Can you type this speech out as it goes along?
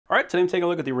All right, today I'm taking a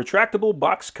look at the retractable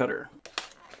box cutter.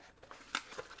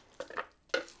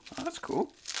 Oh, that's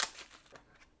cool.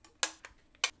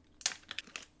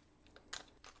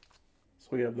 So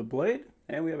we have the blade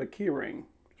and we have a key ring,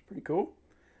 which is pretty cool.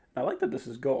 I like that this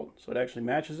is gold, so it actually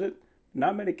matches it.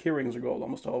 Not many key rings are gold,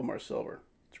 almost all of them are silver.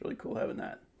 It's really cool having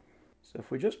that. So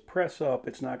if we just press up,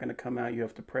 it's not going to come out. You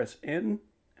have to press in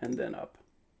and then up.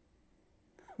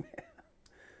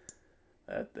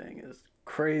 That thing is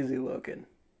crazy looking.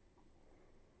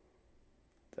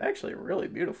 It's actually really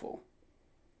beautiful.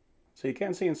 So you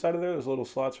can see inside of there, there's little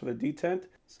slots for the detent.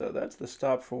 So that's the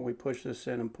stop for when we push this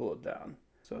in and pull it down.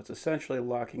 So it's essentially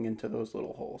locking into those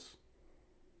little holes.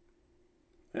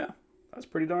 Yeah, that's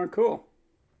pretty darn cool.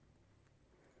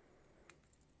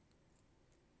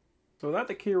 So without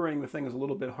the key ring, the thing is a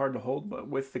little bit hard to hold, but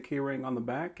with the key ring on the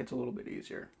back, it's a little bit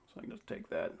easier. So I can just take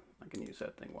that. I can use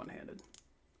that thing one-handed.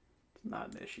 It's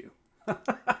not an issue.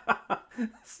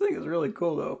 This thing is really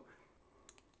cool, though.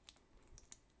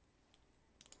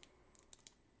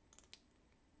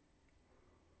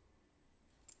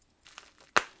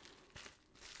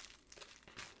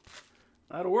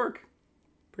 That'll work.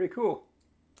 Pretty cool.